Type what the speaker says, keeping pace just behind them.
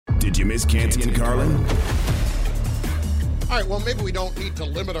Did you miss Canty and Carlin? All right, well, maybe we don't need to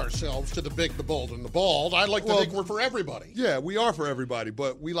limit ourselves to the big, the bold, and the bald. I like to think we're for everybody. Yeah, we are for everybody,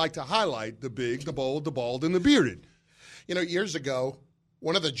 but we like to highlight the big, the bold, the bald, and the bearded. You know, years ago,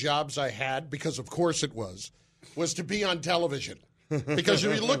 one of the jobs I had, because of course it was to be on television. Because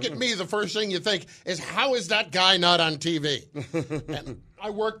if you look at me, the first thing you think is, how is that guy not on TV? And I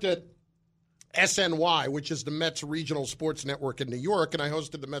worked at SNY, which is the Mets regional sports network in New York, and I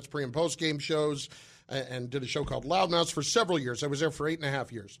hosted the Mets pre- and post-game shows and did a show called Loudmouths for several years. I was there for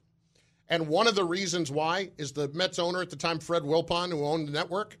 8.5 years. And one of the reasons why is the Mets owner at the time, Fred Wilpon, who owned the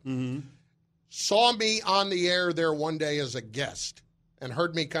network, saw me on the air there one day as a guest and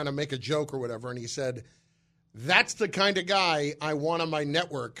heard me kind of make a joke or whatever, and he said, "That's the kind of guy I want on my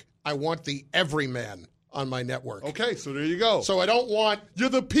network. I want the everyman on my network." Okay, so there you go. So I don't want... You're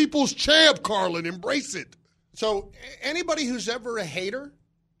the people's champ, Carlin. Embrace it. So anybody who's ever a hater,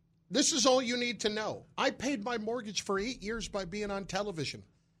 this is all you need to know. I paid my mortgage for 8 years by being on television,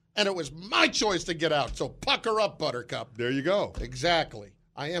 and it was my choice to get out. So pucker up, Buttercup. There you go. Exactly.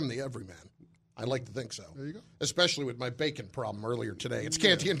 I am the everyman. I like to think so. There you go. Especially with my bacon problem earlier today. It's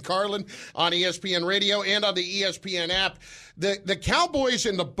Canty and Carlin on ESPN Radio and on the ESPN app. The Cowboys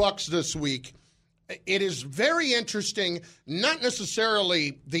and the Bucks this week, it is very interesting, not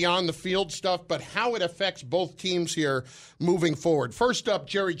necessarily the on-the-field stuff, but how it affects both teams here moving forward. First up,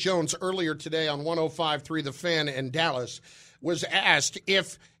 Jerry Jones earlier today on 105.3 The Fan in Dallas was asked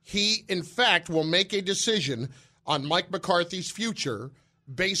if he, in fact, will make a decision on Mike McCarthy's future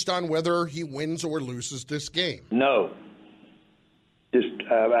based on whether he wins or loses this game. No.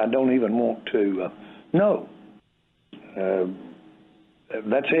 I don't even want to. No.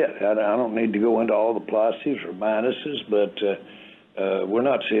 That's it. I don't need to go into all the pluses or minuses, but we're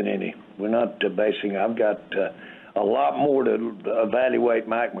not seeing any. We're not basing. I've got a lot more to evaluate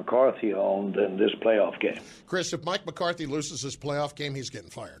Mike McCarthy on than this playoff game. Chris, if Mike McCarthy loses this playoff game, he's getting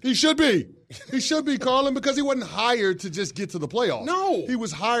fired. He should be. He should be, Carlin, because he wasn't hired to just get to the playoffs. No. He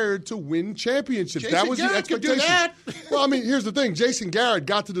was hired to win championships. Jason that was Garrett the expectation. could do that. Well, I mean, here's the thing. Jason Garrett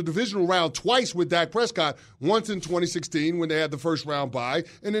got to the divisional round twice with Dak Prescott, once in 2016 when they had the first round bye,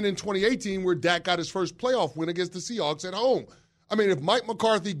 and then in 2018 where Dak got his first playoff win against the Seahawks at home. I mean, if Mike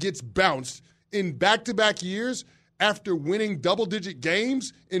McCarthy gets bounced in back-to-back years after winning double-digit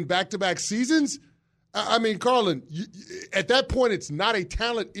games in back-to-back seasons, I mean, Carlin, at that point, it's not a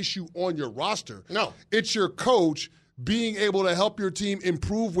talent issue on your roster. No. It's your coach being able to help your team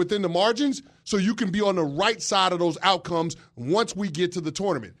improve within the margins so you can be on the right side of those outcomes once we get to the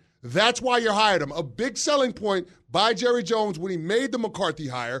tournament. That's why you hired him. A big selling point by Jerry Jones when he made the McCarthy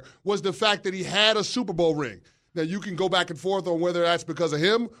hire was the fact that he had a Super Bowl ring. Now, you can go back and forth on whether that's because of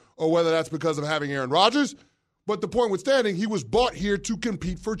him or whether that's because of having Aaron Rodgers. But the point withstanding, he was brought here to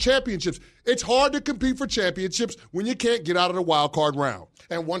compete for championships. It's hard to compete for championships when you can't get out of the wild card round.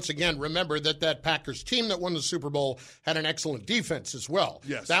 And once again, remember that Packers team that won the Super Bowl had an excellent defense as well.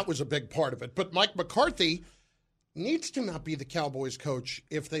 Yes. That was a big part of it. But Mike McCarthy needs to not be the Cowboys coach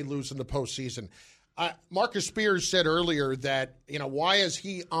if they lose in the postseason. Marcus Spears said earlier that, why is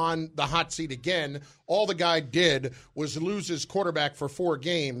he on the hot seat again? All the guy did was lose his quarterback for 4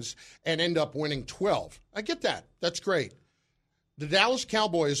 games and end up winning 12. I get that. That's great. The Dallas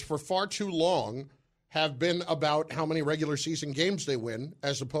Cowboys for far too long have been about how many regular season games they win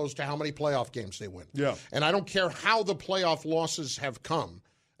as opposed to how many playoff games they win. Yeah. And I don't care how the playoff losses have come,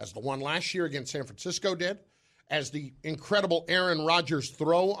 as the one last year against San Francisco did, as the incredible Aaron Rodgers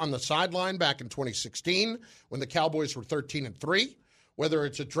throw on the sideline back in 2016 when the Cowboys were 13-3, whether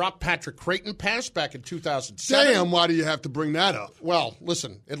it's a drop Patrick Creighton pass back in 2007. Damn, why do you have to bring that up? Well,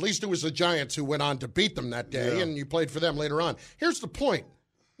 listen, at least it was the Giants who went on to beat them that day, and you played for them later on. Here's the point.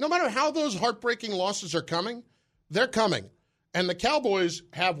 No matter how those heartbreaking losses are coming, they're coming. And the Cowboys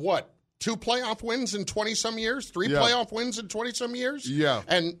have what? 2 playoff wins in 20-some years? 3 playoff wins in 20-some years? Yeah.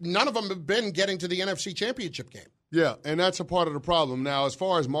 And none of them have been getting to the NFC Championship game. Yeah, and that's a part of the problem. Now, as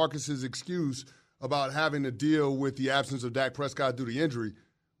far as Marcus's excuse about having to deal with the absence of Dak Prescott due to injury,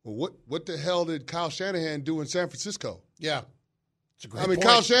 well, what the hell did Kyle Shanahan do in San Francisco? Yeah. It's a great point.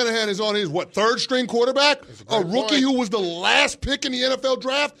 Kyle Shanahan is on his, third-string quarterback? A rookie who was the last pick in the NFL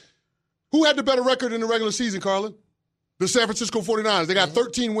draft? Who had the better record in the regular season, Carlin? The San Francisco 49ers. They got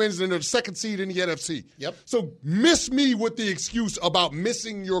 13 wins and they're the second seed in the NFC. Yep. So miss me with the excuse about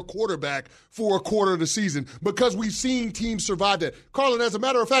missing your quarterback for a quarter of the season because we've seen teams survive that. Carlin, as a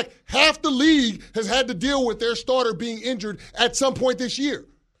matter of fact, half the league has had to deal with their starter being injured at some point this year.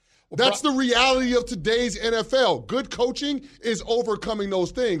 That's the reality of today's NFL. Good coaching is overcoming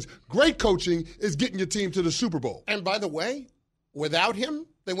those things. Great coaching is getting your team to the Super Bowl. And by the way, without him,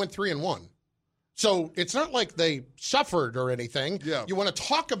 they went 3-1. So it's not like they suffered or anything. Yeah. You want to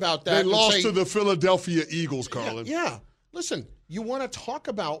talk about that. They lost to the Philadelphia Eagles, Carlin. Yeah. Listen, you want to talk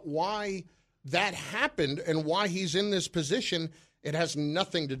about why that happened and why he's in this position. It has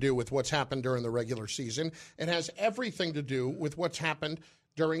nothing to do with what's happened during the regular season. It has everything to do with what's happened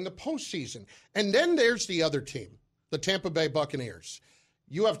during the postseason. And then there's the other team, the Tampa Bay Buccaneers.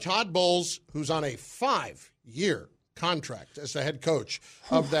 You have Todd Bowles, who's on a 5-year contract as the head coach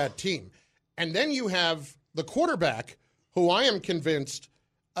of that team. And then you have the quarterback, who I am convinced,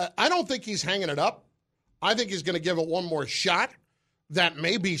 I don't think he's hanging it up. I think he's going to give it one more shot. That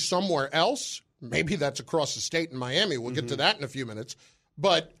may be somewhere else. Maybe that's across the state in Miami. We'll get to that in a few minutes.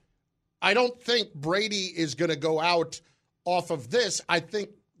 But I don't think Brady is going to go out off of this. I think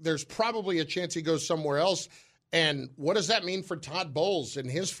there's probably a chance he goes somewhere else. And what does that mean for Todd Bowles and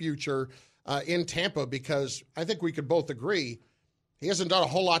his future in Tampa? Because I think we could both agree he hasn't done a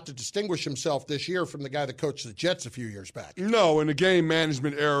whole lot to distinguish himself this year from the guy that coached the Jets a few years back. No, and the game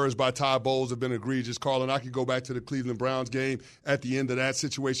management errors by Todd Bowles have been egregious, Carlin. I could go back to the Cleveland Browns game at the end of that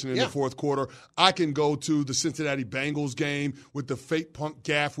situation in the fourth quarter. I can go to the Cincinnati Bengals game with the fake punt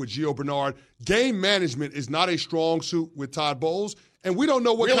gaff with Gio Bernard. Game management is not a strong suit with Todd Bowles. And we don't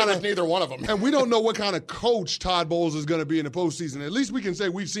know what kind of neither one of them. And we don't know what kind of coach Todd Bowles is going to be in the postseason. At least we can say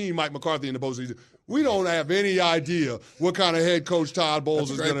we've seen Mike McCarthy in the postseason. We don't have any idea what kind of head coach Todd Bowles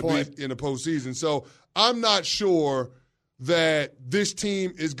is going to be in the postseason. So I'm not sure that this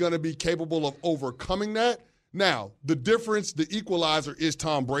team is going to be capable of overcoming that. Now, the difference, the equalizer, is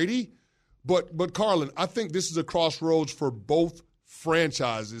Tom Brady. But Carlin, I think this is a crossroads for both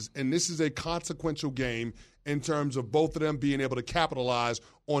franchises, and this is a consequential game in terms of both of them being able to capitalize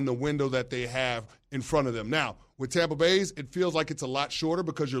on the window that they have in front of them. Now, with Tampa Bay's, it feels like it's a lot shorter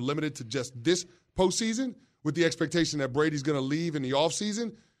because you're limited to just this postseason with the expectation that Brady's going to leave in the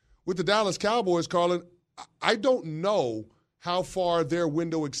offseason. With the Dallas Cowboys, Carlin, I don't know how far their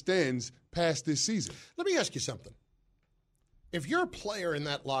window extends past this season. Let me ask you something. If you're a player in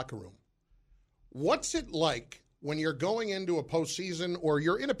that locker room, what's it like when you're going into a postseason or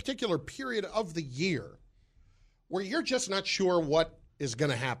you're in a particular period of the year where you're just not sure what is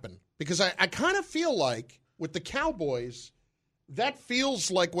going to happen? Because I kind of feel like with the Cowboys, that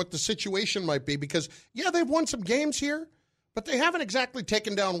feels like what the situation might be because, yeah, they've won some games here, but they haven't exactly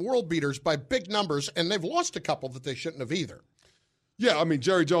taken down world beaters by big numbers, and they've lost a couple that they shouldn't have either. Yeah, I mean,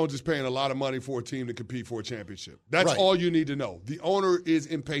 Jerry Jones is paying a lot of money for a team to compete for a championship. That's all you need to know. The owner is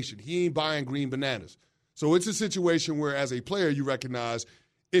impatient. He ain't buying green bananas. So it's a situation where, as a player, you recognize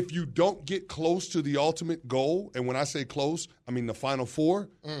if you don't get close to the ultimate goal, and when I say close, I mean the Final Four,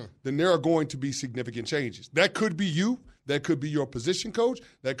 then there are going to be significant changes. That could be you. That could be your position coach.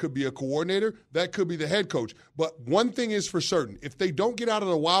 That could be a coordinator. That could be the head coach. But one thing is for certain. If they don't get out of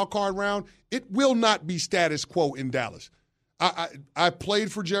the wild card round, it will not be status quo in Dallas. I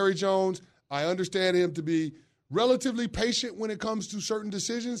played for Jerry Jones. I understand him to be relatively patient when it comes to certain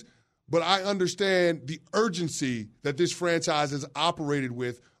decisions, but I understand the urgency that this franchise has operated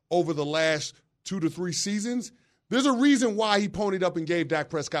with over the last 2 to 3 seasons. There's a reason why he ponied up and gave Dak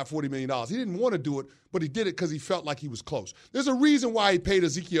Prescott $40 million. He didn't want to do it, but he did it because he felt like he was close. There's a reason why he paid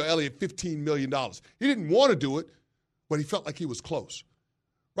Ezekiel Elliott $15 million. He didn't want to do it, but he felt like he was close.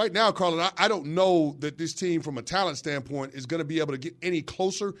 Right now, Carlin, I don't know that this team from a talent standpoint is going to be able to get any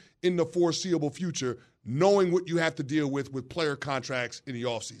closer in the foreseeable future, knowing what you have to deal with player contracts in the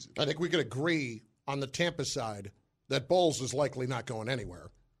offseason. I think we could agree on the Tampa side that Bowles is likely not going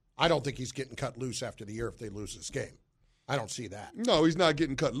anywhere. I don't think he's getting cut loose after the year if they lose this game. I don't see that. No, he's not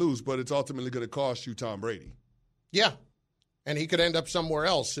getting cut loose, but it's ultimately going to cost you Tom Brady. Yeah, and he could end up somewhere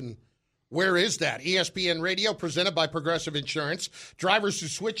else, and where is that? ESPN Radio, presented by Progressive Insurance. Drivers who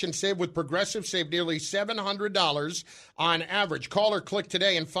switch and save with Progressive save nearly $700 on average. Call or click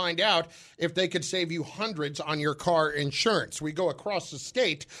today and find out if they could save you hundreds on your car insurance. We go across the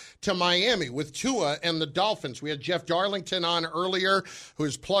state to Miami with Tua and the Dolphins. We had Jeff Darlington on earlier,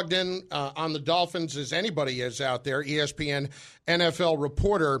 who's plugged in on the Dolphins as anybody is out there, ESPN NFL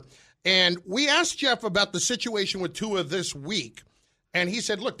reporter. And we asked Jeff about the situation with Tua this week. And he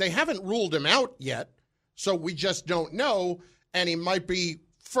said, look, they haven't ruled him out yet, so we just don't know. And he might be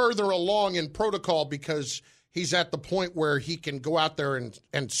further along in protocol because he's at the point where he can go out there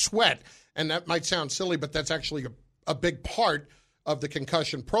and sweat. And that might sound silly, but that's actually a big part of the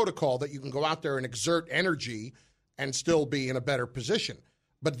concussion protocol, that you can go out there and exert energy and still be in a better position.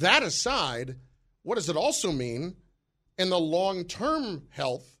 But that aside, what does it also mean in the long-term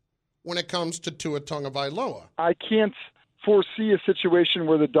health when it comes to Tua Tagovailoa? I can't foresee a situation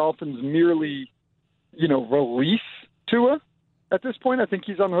where the Dolphins merely, release Tua at this point. I think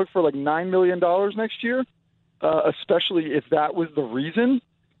he's on the hook for like $9 million next year, especially if that was the reason.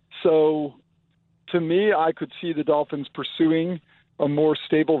 So to me, I could see the Dolphins pursuing a more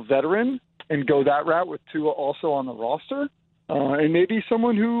stable veteran and go that route with Tua also on the roster, and maybe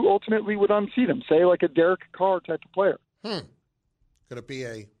someone who ultimately would unseat him, say like a Derek Carr type of player. Could it be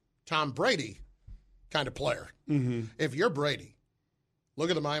a Tom Brady kind of player? Mm-hmm. If you're Brady, look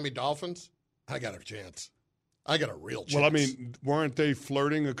at the Miami Dolphins. I got a chance. I got a real chance. Well, I mean, weren't they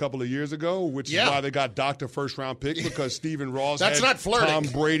flirting a couple of years ago, which is why they got docked a first-round pick, because Stephen Ross That's had not flirting. Tom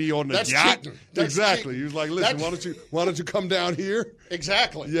Brady on the That's yacht. cheating. That's Exactly. cheating. He was like, listen, why don't you come down here?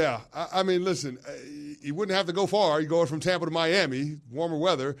 Exactly. Yeah. I mean, listen, you wouldn't have to go far. You're going from Tampa to Miami, warmer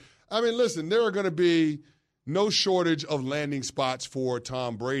weather. I mean, listen, there are going to be no shortage of landing spots for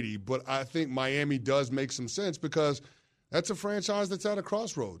Tom Brady, but I think Miami does make some sense because that's a franchise that's at a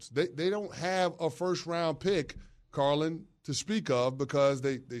crossroads. They don't have a first-round pick, Carlin, to speak of, because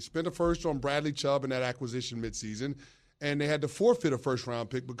they spent a first on Bradley Chubb in that acquisition midseason, and they had to forfeit a first-round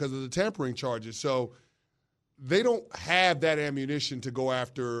pick because of the tampering charges. So they don't have that ammunition to go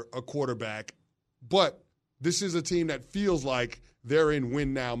after a quarterback, but this is a team that feels like they're in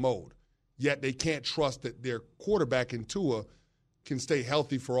win-now mode, yet they can't trust that their quarterback in Tua can stay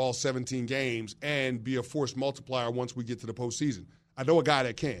healthy for all 17 games and be a force multiplier once we get to the postseason. I know a guy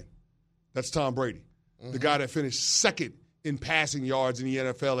that can. That's Tom Brady, the guy that finished second in passing yards in the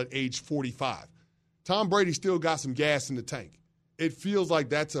NFL at age 45. Tom Brady still got some gas in the tank. It feels like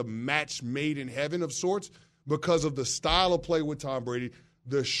that's a match made in heaven of sorts because of the style of play with Tom Brady,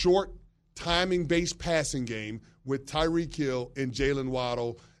 the short timing-based passing game with Tyreek Hill and Jalen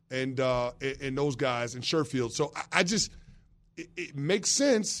Waddle and those guys and Sherfield. So I just – it makes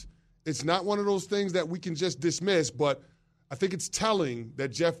sense. It's not one of those things that we can just dismiss, but I think it's telling that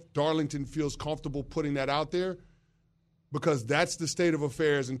Jeff Darlington feels comfortable putting that out there because that's the state of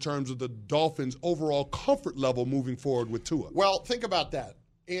affairs in terms of the Dolphins' overall comfort level moving forward with Tua. Well, think about that.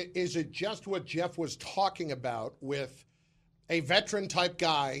 Is it just what Jeff was talking about with a veteran-type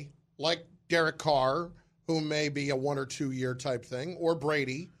guy like Derek Carr, who may be a 1 or 2 year type thing, or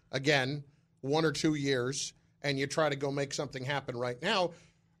Brady, again, 1 or 2 years, and you try to go make something happen right now,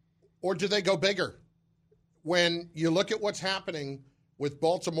 or do they go bigger? When you look at what's happening with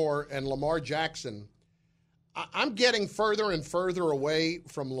Baltimore and Lamar Jackson, I'm getting further and further away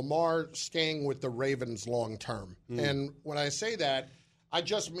from Lamar staying with the Ravens long term. And when I say that, I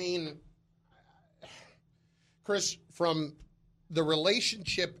just mean, Chris, from the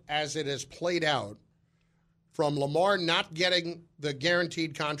relationship as it has played out, from Lamar not getting the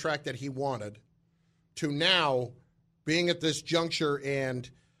guaranteed contract that he wanted, to now being at this juncture and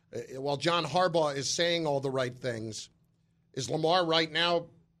while John Harbaugh is saying all the right things, is Lamar right now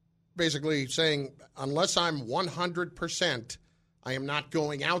basically saying, unless I'm 100%, I am not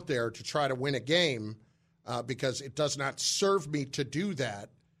going out there to try to win a game because it does not serve me to do that?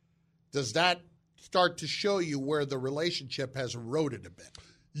 Does that start to show you where the relationship has eroded a bit?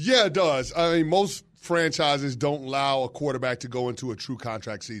 Yeah, it does. I mean, most franchises don't allow a quarterback to go into a true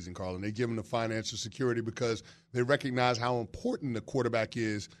contract season, Carlin. They give them the financial security because they recognize how important the quarterback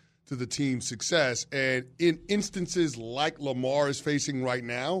is to the team's success. And in instances like Lamar is facing right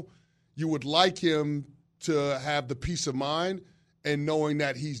now, you would like him to have the peace of mind and knowing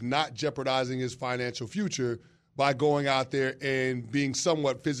that he's not jeopardizing his financial future by going out there and being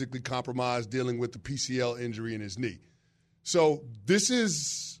somewhat physically compromised, dealing with the PCL injury in his knee. So this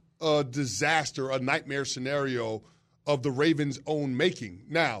is a disaster, a nightmare scenario of the Ravens' own making.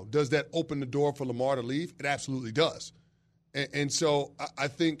 Now, does that open the door for Lamar to leave? It absolutely does. And so I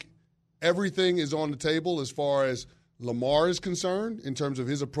think everything is on the table as far as Lamar is concerned in terms of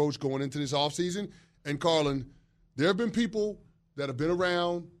his approach going into this offseason. And, Carlin, there have been people that have been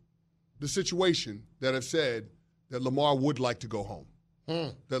around the situation that have said that Lamar would like to go home,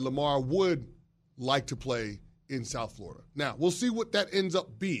 that Lamar would like to play in South Florida. Now, we'll see what that ends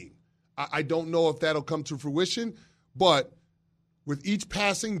up being. I don't know if that'll come to fruition, but with each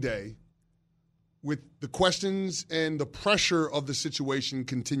passing day, with the questions and the pressure of the situation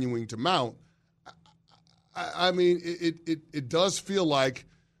continuing to mount, I mean, it does feel like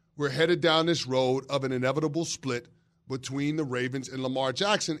we're headed down this road of an inevitable split between the Ravens and Lamar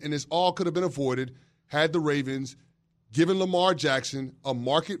Jackson, and this all could have been avoided had the Ravens given Lamar Jackson a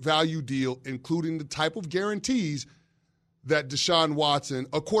market value deal, including the type of guarantees that Deshaun Watson,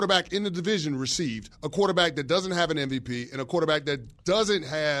 a quarterback in the division, received, a quarterback that doesn't have an MVP, and a quarterback that does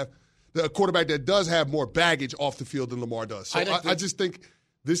have more baggage off the field than Lamar does. So I just think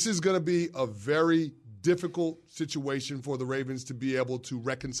this is going to be a very difficult situation for the Ravens to be able to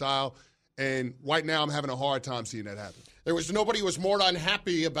reconcile. And right now I'm having a hard time seeing that happen. There was nobody who was more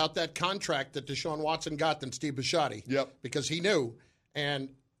unhappy about that contract that Deshaun Watson got than Steve Bisciotti. Yep. Because he knew. And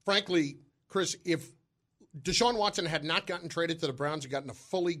frankly, Chris, if Deshaun Watson had not gotten traded to the Browns and gotten a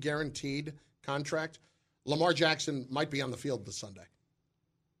fully guaranteed contract, Lamar Jackson might be on the field this Sunday.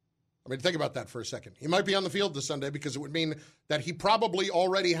 I mean, think about that for a second. He might be on the field this Sunday because it would mean that he probably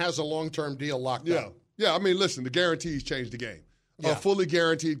already has a long-term deal locked up. Yeah, I mean, listen, the guarantees change the game. Yeah. A fully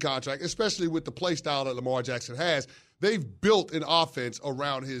guaranteed contract, especially with the play style that Lamar Jackson has, they've built an offense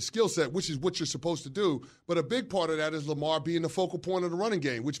around his skill set, which is what you're supposed to do. But a big part of that is Lamar being the focal point of the running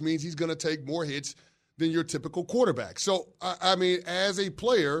game, which means he's going to take more hits than your typical quarterback. So, I mean, as a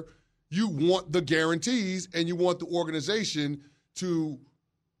player, you want the guarantees and you want the organization to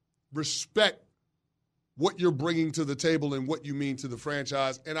respect what you're bringing to the table and what you mean to the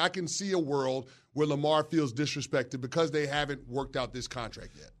franchise. And I can see a world where Lamar feels disrespected because they haven't worked out this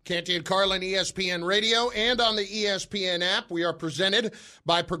contract yet. Canty and Carlin, ESPN Radio, and on the ESPN app. We are presented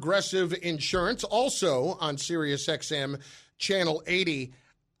by Progressive Insurance, also on Sirius XM Channel 80.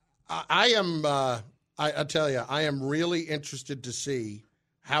 I tell you, I am really interested to see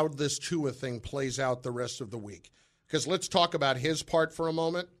how this Tua thing plays out the rest of the week. Because let's talk about his part for a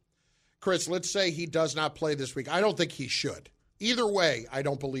moment. Chris, let's say he does not play this week. I don't think he should. Either way, I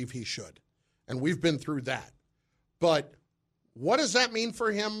don't believe he should. And we've been through that. But what does that mean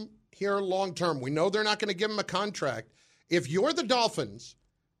for him here long term? We know they're not going to give him a contract. If you're the Dolphins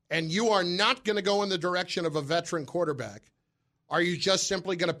and you are not going to go in the direction of a veteran quarterback, are you just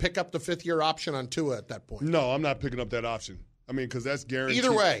simply going to pick up the fifth-year option on Tua at that point? No, I'm not picking up that option. I mean, because that's guaranteed.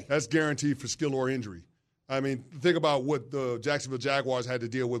 Either way. That's guaranteed for skill or injury. I mean, think about what the Jacksonville Jaguars had to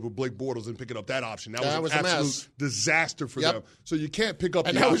deal with Blake Bortles and picking up that option. That was an absolute mess. Disaster for them. So you can't pick up the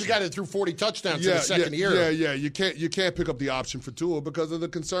option. And that was a guy that threw 40 touchdowns in the second year. Yeah. You can't pick up the option for Tua because of the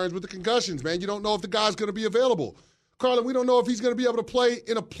concerns with the concussions, man. You don't know if the guy's going to be available. Carlin, we don't know if he's going to be able to play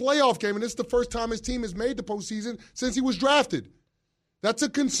in a playoff game, and this is the first time his team has made the postseason since he was drafted. That's a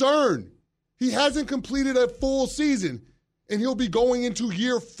concern. He hasn't completed a full season, and he'll be going into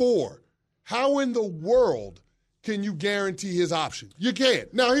year 4. How in the world can you guarantee his option? You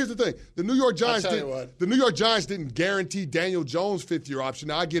can't. Now, here's the thing. The New York Giants didn't guarantee Daniel Jones' fifth-year option.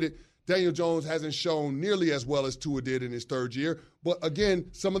 Now, I get it. Daniel Jones hasn't shown nearly as well as Tua did in his third year. But, again,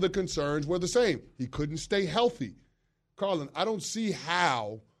 some of the concerns were the same. He couldn't stay healthy. Carlin, I don't see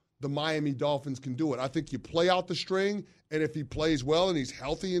how the Miami Dolphins can do it. I think you play out the string, and if he plays well and he's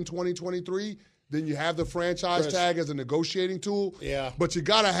healthy in 2023 – then you have the franchise tag as a negotiating tool. Yeah. But you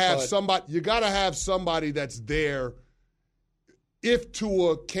gotta have somebody. You gotta have somebody that's there if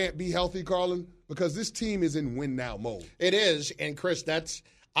Tua can't be healthy, Carlin, because this team is in win now mode. It is, and Chris, that's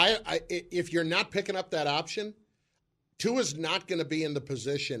if you're not picking up that option, Tua's not going to be in the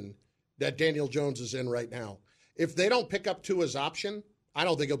position that Daniel Jones is in right now. If they don't pick up Tua's option, I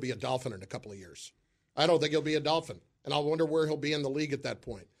don't think he'll be a Dolphin in a couple of years. I don't think he'll be a Dolphin, and I wonder where he'll be in the league at that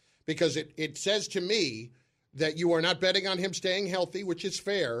point. Because it says to me that you are not betting on him staying healthy, which is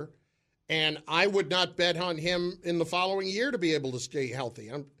fair, and I would not bet on him in the following year to be able to stay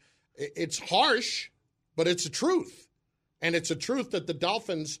healthy. It's harsh, but it's a truth. And it's a truth that the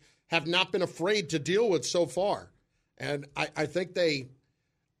Dolphins have not been afraid to deal with so far. And I think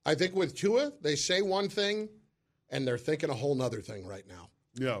with Tua, they say one thing, and they're thinking a whole nother thing right now.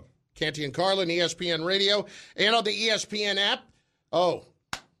 Yeah. Canty and Carlin, ESPN Radio, and on the ESPN app. Oh,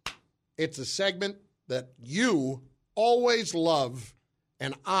 it's a segment that you always love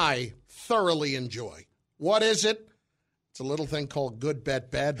and I thoroughly enjoy. What is it? It's a little thing called Good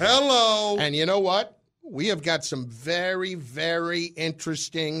Bet, Bad Bet. Hello. And you know what? We have got some very, very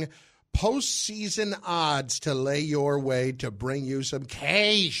interesting postseason odds to lay your way to bring you some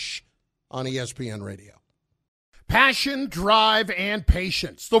cash on ESPN Radio. Passion, drive, and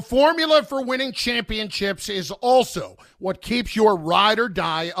patience. The formula for winning championships is also what keeps your ride or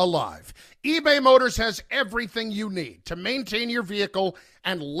die alive. eBay Motors has everything you need to maintain your vehicle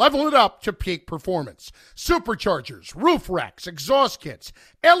and level it up to peak performance. Superchargers, roof racks, exhaust kits,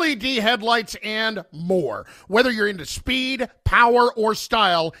 LED headlights, and more. Whether you're into speed, power, or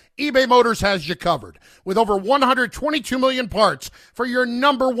style, eBay Motors has you covered. With over 122 million parts for your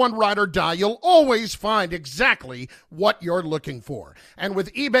number one ride or die, you'll always find exactly what you're looking for. And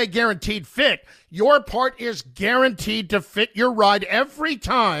with eBay Guaranteed Fit, your part is guaranteed to fit your ride every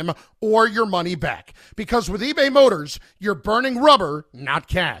time or your money back. Because with eBay Motors, you're burning rubber, not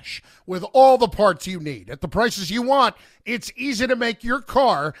cash. With all the parts you need at the prices you want, it's easy to make your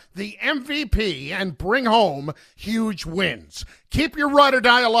car the MVP and bring home huge wins. Keep your ride or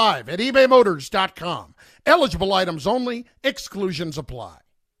die alive at ebaymotors.com. Eligible items only. Exclusions apply.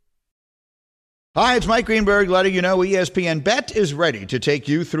 Hi, it's Mike Greenberg letting you know ESPN Bet is ready to take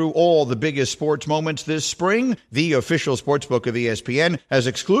you through all the biggest sports moments this spring. The official sportsbook of ESPN has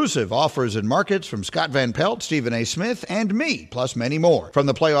exclusive offers and markets from Scott Van Pelt, Stephen A. Smith, and me, plus many more. From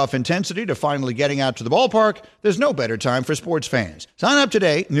the playoff intensity to finally getting out to the ballpark, there's no better time for sports fans. Sign up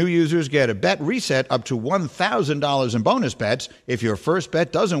today. New users get a bet reset up to $1,000 in bonus bets if your first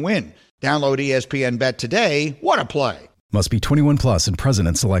bet doesn't win. Download ESPN Bet today. What a play. Must be 21 plus and present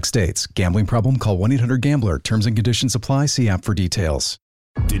in select states. Gambling problem? Call 1-800-GAMBLER. Terms and conditions apply. See app for details.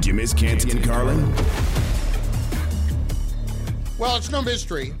 Did you miss Canty and Carlin? Well, it's no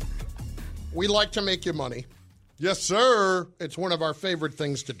mystery. We like to make you money. Yes, sir. It's one of our favorite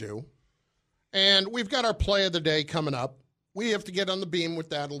things to do. And we've got our play of the day coming up. We have to get on the beam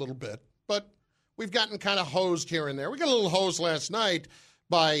with that a little bit. But we've gotten kind of hosed here and there. We got a little hosed last night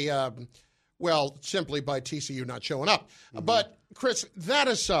by... simply by TCU not showing up. Mm-hmm. But, Chris, that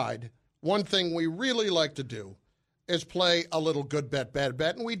aside, one thing we really like to do is play a little good bet, bad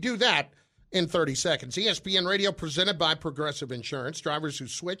bet, and we do that in 30 seconds. ESPN Radio presented by Progressive Insurance. Drivers who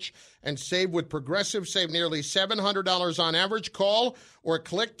switch and save with Progressive save nearly $700 on average. Call or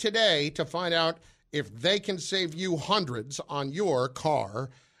click today to find out if they can save you hundreds on your car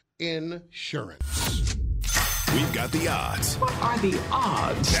insurance. We've got the odds. What are the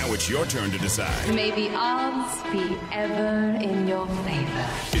odds? Now it's your turn to decide. May the odds be ever in your favor.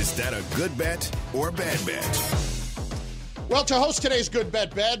 Is that a good bet or a bad bet? Well, to host today's Good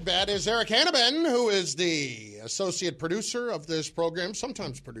Bet, Bad Bet is Eric Hanneman, who is the associate producer of this program,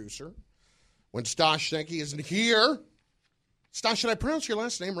 sometimes producer, when Stosh Sankey isn't here. Stosh, should I pronounce your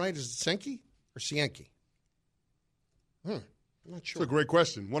last name right? Is it Sankey or Cienki? I'm not sure. That's a great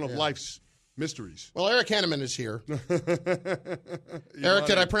question. One of life's mysteries. Well, Eric Hanneman is here. Eric,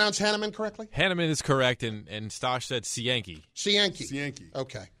 did I pronounce Hanneman correctly? Hanneman is correct, and Stosh said Cienki. Cienki.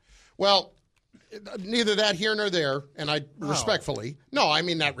 Okay. Well, neither that here nor there, and I respectfully. No, I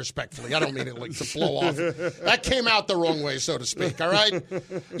mean that respectfully. I don't mean it like to blow off. That came out the wrong way, so to speak, all right?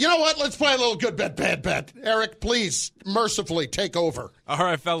 You know what? Let's play a little good bet, bad bet. Eric, please, mercifully, take over. All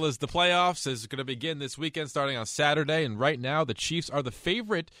right, fellas, the playoffs is going to begin this weekend starting on Saturday, and right now the Chiefs are the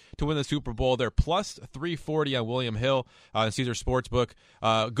favorite to win the Super Bowl. They're plus 340 on William Hill in Caesar Sportsbook.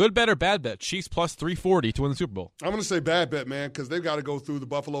 Good bet or bad bet? Chiefs plus 340 to win the Super Bowl. I'm going to say bad bet, man, because they've got to go through the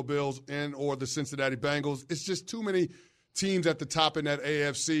Buffalo Bills and or the Cincinnati Bengals. It's just too many teams at the top in that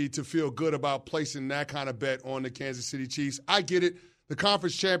AFC to feel good about placing that kind of bet on the Kansas City Chiefs. I get it. The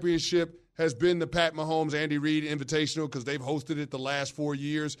conference championship has been the Pat Mahomes, Andy Reid Invitational because they've hosted it the last 4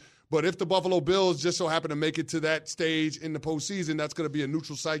 years. But if the Buffalo Bills just so happen to make it to that stage in the postseason, that's going to be a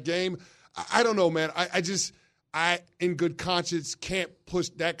neutral site game. I don't know, man. I, in good conscience, can't push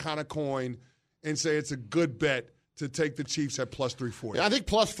that kind of coin and say it's a good bet to take the Chiefs at plus 340. I think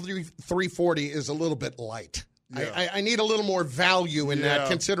plus 340 is a little bit light. Yeah. I need a little more value in that,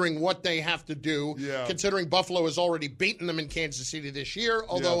 considering what they have to do, considering Buffalo has already beaten them in Kansas City this year,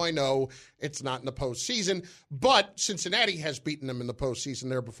 although I know it's not in the postseason. But Cincinnati has beaten them in the postseason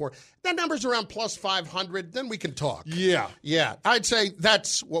there before. That number's around plus 500. Then we can talk. Yeah. I'd say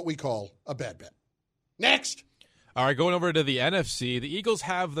that's what we call a bad bet. Next. All right, going over to the NFC, the Eagles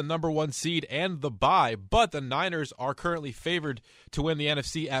have the number 1 seed and the bye, but the Niners are currently favored to win the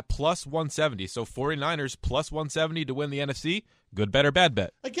NFC at plus 170. So 49ers plus 170 to win the NFC. Good bet or bad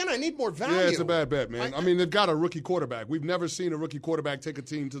bet? Again, I need more value. Yeah, it's a bad bet, man. I mean, they've got a rookie quarterback. We've never seen a rookie quarterback take a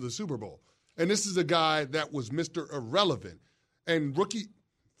team to the Super Bowl. And this is a guy that was Mr. Irrelevant. And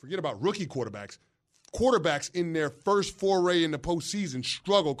forget about rookie quarterbacks. Quarterbacks in their first foray in the postseason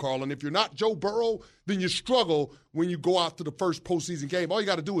struggle, Carl. And if you're not Joe Burrow, then you struggle when you go out to the first postseason game. All you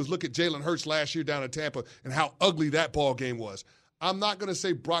got to do is look at Jalen Hurts last year down in Tampa and how ugly that ball game was. I'm not going to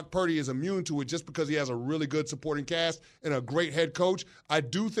say Brock Purdy is immune to it just because he has a really good supporting cast and a great head coach. I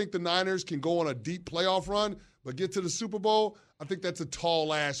do think the Niners can go on a deep playoff run, but get to the Super Bowl, I think that's a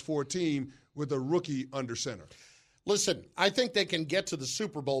tall ask for a team with a rookie under center. Listen, I think they can get to the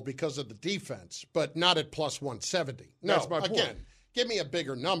Super Bowl because of the defense, but not at plus 170. No, that's my point. Again, give me a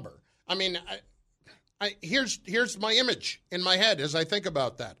bigger number. I mean, here's my image in my head as I think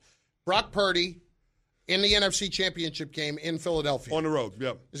about that. Brock Purdy in the NFC Championship game in Philadelphia. On the road,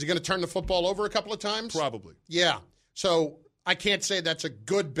 yep. Is he going to turn the football over a couple of times? Probably. Yeah. So I can't say that's a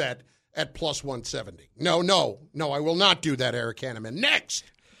good bet at plus 170. No, I will not do that, Eric Hanneman. Next.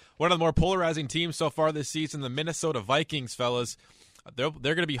 One of the more polarizing teams so far this season, the Minnesota Vikings, fellas. They're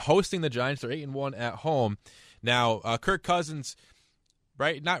going to be hosting the Giants. They're 8-1 at home. Now, Kirk Cousins,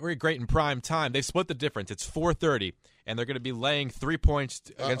 right, not very great in prime time. They split the difference. It's 4:30, and they're going to be laying 3 points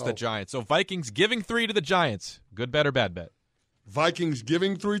against the Giants. So Vikings giving 3 to the Giants. Good bet or bad bet? Vikings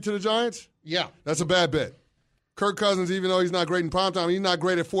giving 3 to the Giants? Yeah. That's a bad bet. Kirk Cousins, even though he's not great in primetime, he's not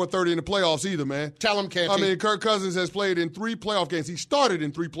great at 4:30 in the playoffs either, man. Tell him, Canty. I mean, Kirk Cousins has played in 3 playoff games. He started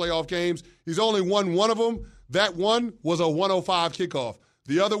in 3 playoff games. He's only won one of them. That one was a 105 kickoff.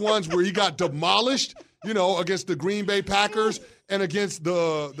 The other ones where he got demolished, against the Green Bay Packers and against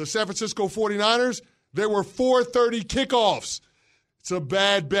the San Francisco 49ers, there were 4:30 kickoffs. It's a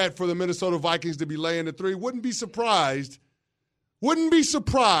bad bet for the Minnesota Vikings to be laying the 3. Wouldn't be surprised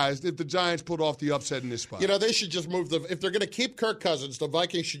if the Giants pulled off the upset in this spot. They should just move if they're going to keep Kirk Cousins, the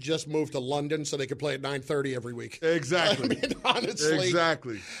Vikings should just move to London so they can play at 9:30 every week. Exactly. I mean, honestly.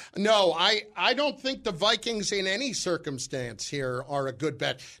 Exactly. No, I don't think the Vikings in any circumstance here are a good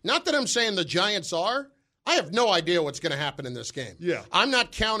bet. Not that I'm saying the Giants are. I have no idea what's going to happen in this game. Yeah. I'm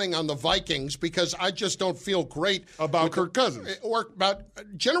not counting on the Vikings because I just don't feel great about Kirk Cousins. Or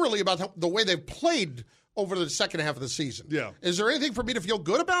generally about the way they've played over the second half of the season. Yeah. Is there anything for me to feel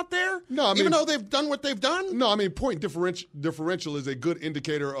good about there? No, I mean, even though they've done what they've done? No, I mean, point differential is a good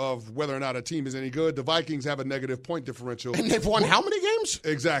indicator of whether or not a team is any good. The Vikings have a negative point differential. And they've won how many games?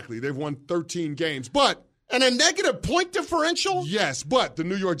 Exactly. They've won 13 games. And a negative point differential? Yes, but the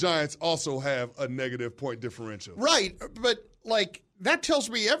New York Giants also have a negative point differential. Right, but that tells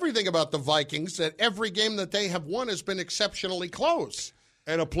me everything about the Vikings, that every game that they have won has been exceptionally close.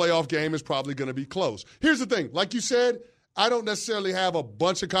 And a playoff game is probably going to be close. Here's the thing. Like you said, I don't necessarily have a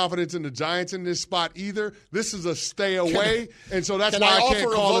bunch of confidence in the Giants in this spot either. This is a stay away, and so that's why I can't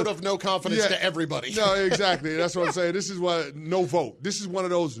offer call a vote of no confidence to everybody. No, exactly. That's what I'm saying. This is no vote. This is one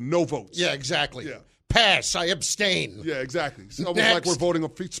of those no votes. Yeah, exactly. Yeah. Pass. I abstain. Yeah, exactly. It's almost like we're voting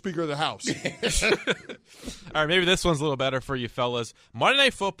a Speaker of the House. All right, maybe this one's a little better for you fellas. Monday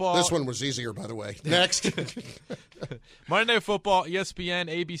Night Football. This one was easier, by the way. Next. Monday Night Football, ESPN,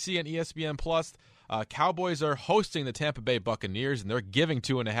 ABC, and ESPN Plus. Cowboys are hosting the Tampa Bay Buccaneers, and they're giving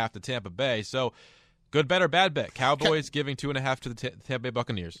 2.5 to Tampa Bay. So, good bet or bad bet? Cowboys giving 2.5 to the Tampa Bay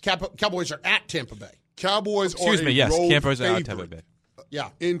Buccaneers. Cowboys are at Tampa Bay. Cowboys Excuse are me, a yes, road Cowboys are favorite. at Tampa Bay. Yeah.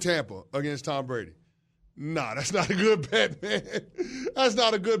 In Tampa against Tom Brady. Nah, that's not a good bet, man. That's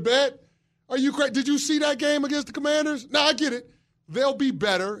not a good bet. Are you crazy? Did you see that game against the Commanders? No, I get it. They'll be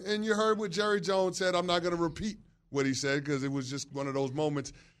better. And you heard what Jerry Jones said. I'm not going to repeat what he said because it was just one of those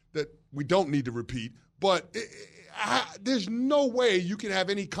moments that we don't need to repeat. But there's no way you can have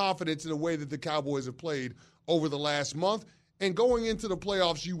any confidence in the way that the Cowboys have played over the last month. And going into the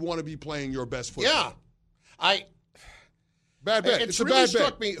playoffs, you want to be playing your best football. Yeah. Bad bet. It's a really bad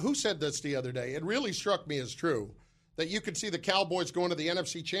struck me. Who said this the other day? It really struck me as true that you could see the Cowboys going to the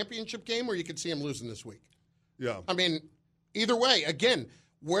NFC Championship game, or you could see them losing this week. Yeah. I mean, either way, again,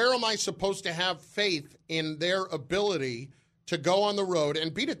 where am I supposed to have faith in their ability to go on the road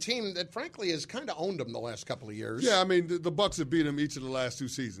and beat a team that, frankly, has kind of owned them the last couple of years? Yeah, I mean, the Bucs have beat them each of the last 2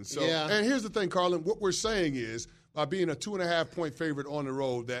 seasons. So, yeah. And here's the thing, Carlin. What we're saying is, by being a 2.5-point favorite on the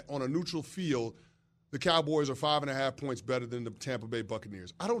road, that on a neutral field, the Cowboys are 5.5 points better than the Tampa Bay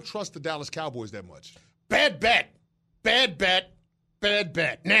Buccaneers. I don't trust the Dallas Cowboys that much. Bad bet. Bad bet. Bad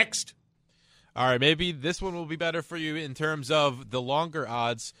bet. Next. All right, maybe this one will be better for you in terms of the longer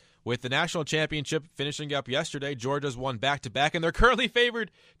odds. With the national championship finishing up yesterday, Georgia's won back-to-back, and they're currently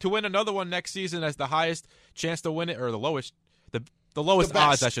favored to win another one next season as the highest chance to win it, or the lowest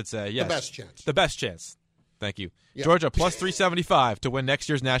odds, I should say. Yes. The best chance. The best chance. Thank you. Yep. Georgia plus 375 to win next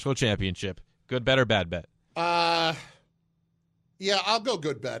year's national championship. Good bet or bad bet? Yeah, I'll go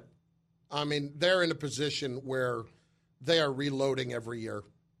good bet. I mean, they're in a position where they are reloading every year.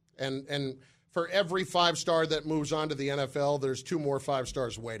 And for every 5-star that moves on to the NFL, there's 2 more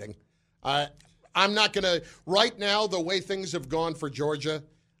 5-stars waiting. I'm not going to – right now, the way things have gone for Georgia,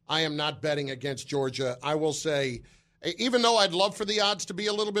 I am not betting against Georgia. I will say, even though I'd love for the odds to be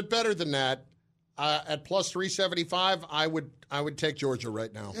a little bit better than that, at plus 375, I would take Georgia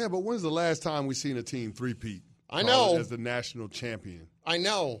right now. Yeah, but when's the last time we seen a team three-peat? I know. As the national champion. I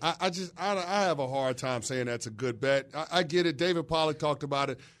know. I have a hard time saying that's a good bet. I get it. David Pollack talked about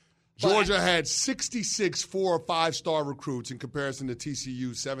it. Georgia had 66 4- or 5-star recruits in comparison to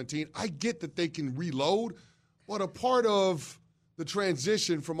TCU's 17. I get that they can reload, but a part of the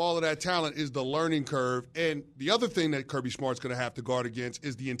transition from all of that talent is the learning curve. And the other thing that Kirby Smart's going to have to guard against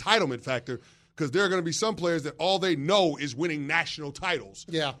is the entitlement factor, because there are going to be some players that all they know is winning national titles.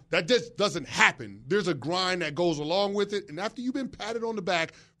 Yeah. That just doesn't happen. There's a grind that goes along with it. And after you've been patted on the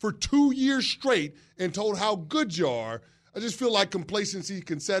back for 2 years straight and told how good you are, I just feel like complacency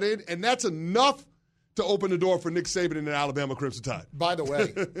can set in. And that's enough to open the door for Nick Saban and the Alabama Crimson Tide. By the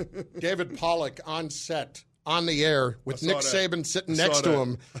way, David Pollack on set, on the air, with Nick Saban sitting next to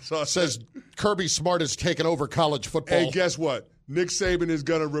him, says Kirby Smart has taken over college football. Hey, guess what? Nick Saban is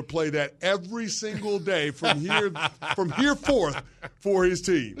going to replay that every single day from here forth for his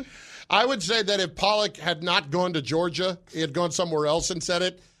team. I would say that if Pollock had not gone to Georgia, he had gone somewhere else and said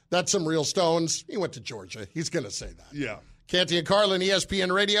it, that's some real stones. He went to Georgia. He's going to say that. Yeah. Canty and Carlin,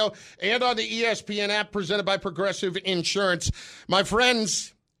 ESPN Radio, and on the ESPN app presented by Progressive Insurance. My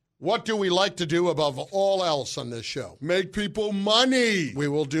friends, what do we like to do above all else on this show? Make people money. We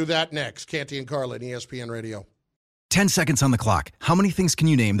will do that next. Canty and Carlin, ESPN Radio. 10 seconds on the clock. How many things can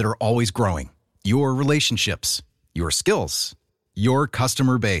you name that are always growing? Your relationships, your skills, your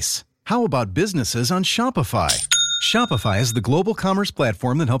customer base. How about businesses on Shopify? Shopify is the global commerce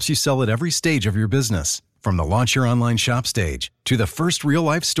platform that helps you sell at every stage of your business. From the launch your online shop stage, to the first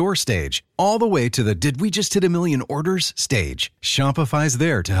real-life store stage, all the way to the did we just hit 1 million orders stage. Shopify's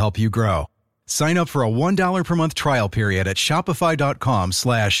there to help you grow. Sign up for a $1 per month trial period at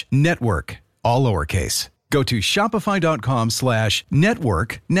shopify.com/network, all lowercase. Go to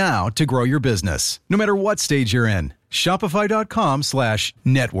shopify.com/network now to grow your business, no matter what stage you're in.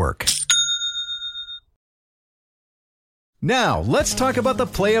 Shopify.com/network. Now, let's talk about the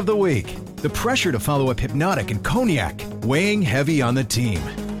play of the week. The pressure to follow up Hypnotic and Cognac, weighing heavy on the team.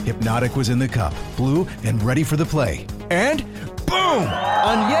 Hypnotic was in the cup, blue, and ready for the play. And boom!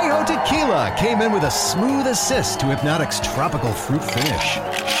 Añejo Tequila came in with a smooth assist to Hypnotic's tropical fruit finish.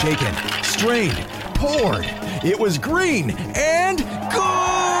 Shaken, strained, poured. It was green and good!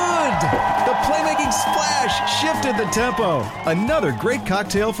 The playmaking splash shifted the tempo. Another great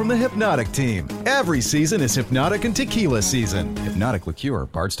cocktail from the Hypnotic team. Every season is Hypnotic and Tequila season. Hypnotic Liqueur,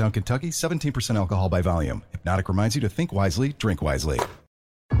 Bardstown, Kentucky, 17% alcohol by volume. Hypnotic reminds you to think wisely, drink wisely.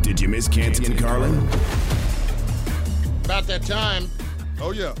 Did you miss Canty and Carlin? About that time.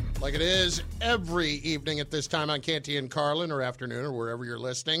 Oh, yeah. Like it is every evening at this time on Canty and Carlin, or afternoon, or wherever you're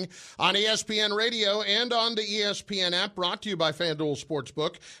listening, on ESPN Radio and on the ESPN app, brought to you by FanDuel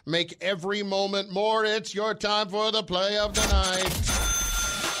Sportsbook. Make every moment more. It's your time for the play of the night.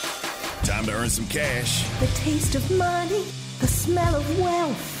 Time to earn some cash. The taste of money, the smell of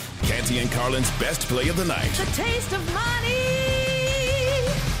wealth. Canty and Carlin's best play of the night. The taste of money.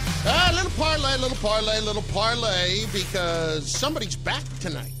 Little parlay, because somebody's back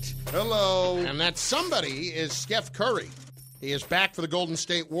tonight. Hello. And that somebody is Steph Curry. He is back for the Golden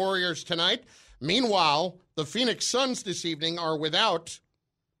State Warriors tonight. Meanwhile, the Phoenix Suns this evening are without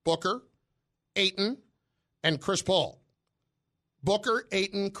Booker, Ayton, and Chris Paul. Booker,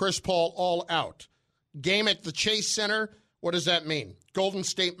 Ayton, Chris Paul all out. Game at the Chase Center. What does that mean? Golden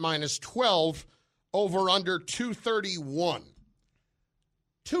State minus 12, over under 231.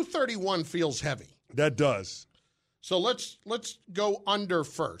 231 feels heavy. That does. So let's go under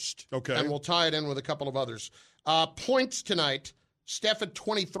first. Okay. And we'll tie it in with a couple of others. Points tonight, Steph at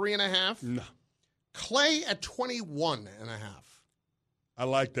 23.5. No. Clay at 21.5. I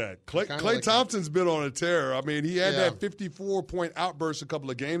like that. Clay like Thompson's been on a tear. I mean, he had that 54-point outburst a couple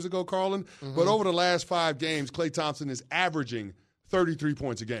of games ago, Carlin. Mm-hmm. But over the last 5 games, Clay Thompson is averaging 33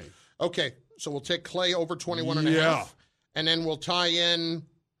 points a game. Okay, so we'll take Clay over 21.5. Yeah. And then we'll tie in,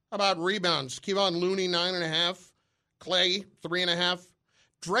 how about rebounds? Kevon Looney, 9.5. Clay, 3.5.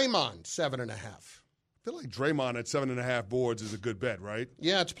 Draymond, 7.5. I feel like Draymond at 7.5 boards is a good bet, right?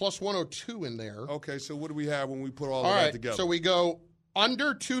 Yeah, it's plus 102 in there. Okay, so what do we have when we put all of right, that together? So we go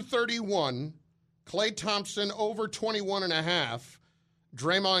under 231, Klay Thompson over 21.5,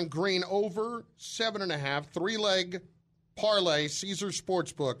 Draymond Green over 7.5, 3-leg parlay, Caesars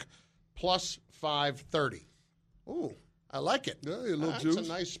Sportsbook, plus 530. Ooh, I like it. Yeah, a little That's juice. a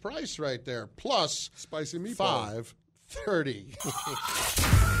nice price right there. Plus spicy meatball. 530.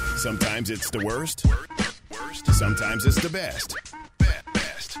 Sometimes it's the worst. Sometimes it's the best.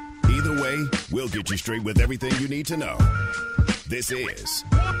 Either way, we'll get you straight with everything you need to know. This is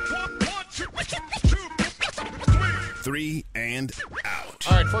 3 and Out.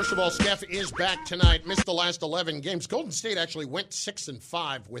 All right, first of all, Steph is back tonight. Missed the last 11 games. Golden State actually went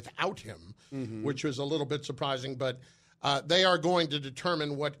 6-5 without him, which was a little bit surprising. But they are going to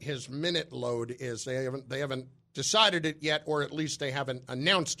determine what his minute load is. They haven't decided it yet, or at least they haven't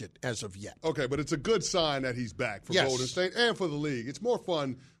announced it as of yet. Okay, but it's a good sign that he's back for Golden State and for the league. It's more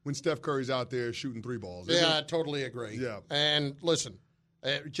fun when Steph Curry's out there shooting 3 balls. Yeah, I totally agree. Yeah. And listen,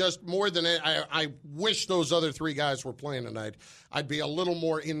 just more than I wish those other 3 guys were playing tonight. I'd be a little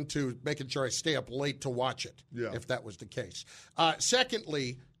more into making sure I stay up late to watch it, if that was the case.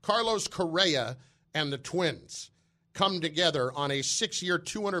 Secondly, Carlos Correa and the Twins come together on a 6-year,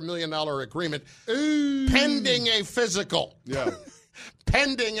 $200 million agreement, pending a physical. Yeah.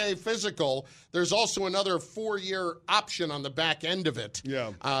 Pending a physical. There's also another 4-year option on the back end of it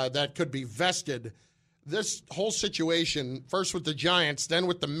that could be vested. this whole situation, first with the Giants, then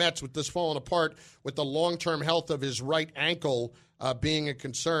with the Mets, with this falling apart, with the long-term health of his right ankle being a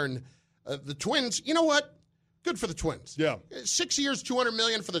concern, the Twins, you know what? Good for the Twins. Yeah. 6 years, $200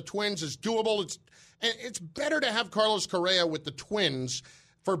 million for the Twins is doable. It's better to have Carlos Correa with the Twins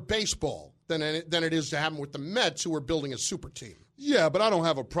for baseball than it is to have him with the Mets, who are building a super team. Yeah, but I don't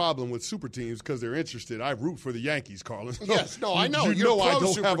have a problem with super teams because they're interested. I root for the Yankees, Carlos. Yes, no, I know. You know I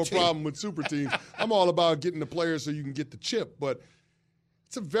don't have a team. problem with super teams. I'm all about getting the players so you can get the chip. But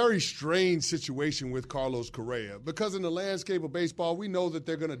it's a very strange situation with Carlos Correa because in the landscape of baseball, we know that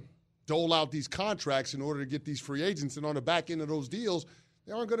they're going to dole out these contracts in order to get these free agents. And on the back end of those deals,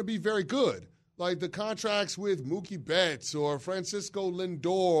 they aren't going to be very good. Like the contracts with Mookie Betts or Francisco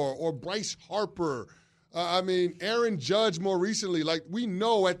Lindor or Bryce Harper. Aaron Judge more recently, like we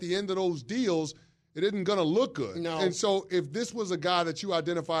know at the end of those deals, it isn't going to look good. No. And so if this was a guy that you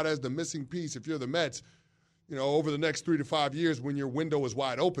identified as the missing piece, if you're the Mets, over the next 3 to 5 years when your window is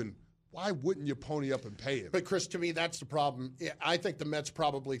wide open, why wouldn't you pony up and pay him? But, Chris, to me, that's the problem. I think the Mets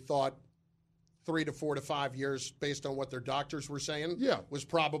probably thought 3 to 4 to 5 years, based on what their doctors were saying, was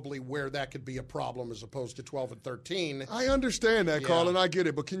probably where that could be a problem as opposed to 12 and 13. I understand that, Carl, and I get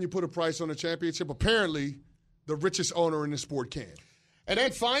it. But can you put a price on a championship? Apparently, the richest owner in the sport can. And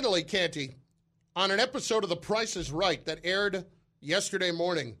then finally, Canty, on an episode of The Price is Right that aired yesterday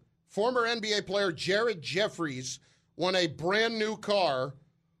morning, former NBA player Jared Jeffries won a brand new car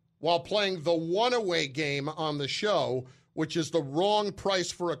while playing the one-away game on the show, which is the wrong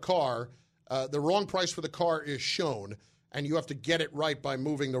price for a car. The wrong price for the car is shown, and you have to get it right by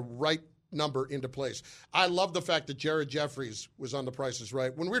moving the right number into place. I love the fact that Jared Jeffries was on The Price is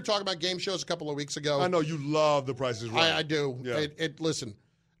Right. When we were talking about game shows a couple of weeks ago. I know you love The Price is Right. I do. Yeah. Listen,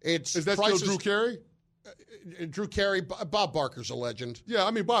 is that still Drew Carey? Drew Carey, Bob Barker's a legend.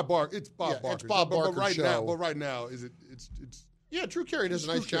 Yeah, Bob Barker. It's Bob Barker. It's Bob Barker's show. But right now, it's yeah, Drew Carey does a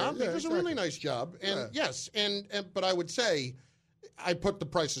nice job. Yeah, he does a really nice job. And yes, but I would say I put The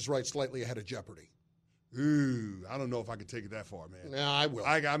Price is Right slightly ahead of Jeopardy. Ooh, I don't know if I can take it that far, man. Yeah, I will.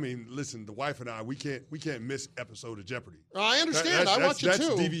 Listen, the wife and I, we can't miss episode of Jeopardy. I understand. I watch it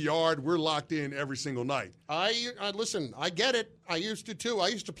too. That's DVR'd. We're locked in every single night. I listen. I get it. I used to too. I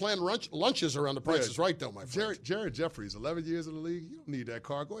used to plan lunches around The Price is Right, though, my friend. Jared Jeffries, 11 years in the league. You don't need that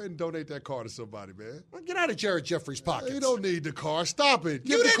car. Go ahead and donate that car to somebody, man. Well, get out of Jared Jeffries' pockets. You don't need the car. Stop it.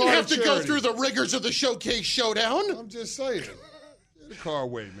 You didn't have to go through the rigors of the Showcase Showdown. I'm just saying. Get the car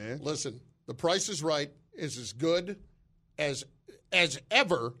away, man. Listen, The Price is Right is as good as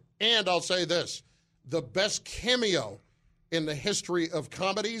ever, and I'll say this, the best cameo in the history of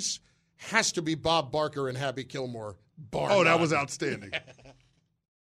comedies has to be Bob Barker and Happy Gilmore. Oh, that was outstanding.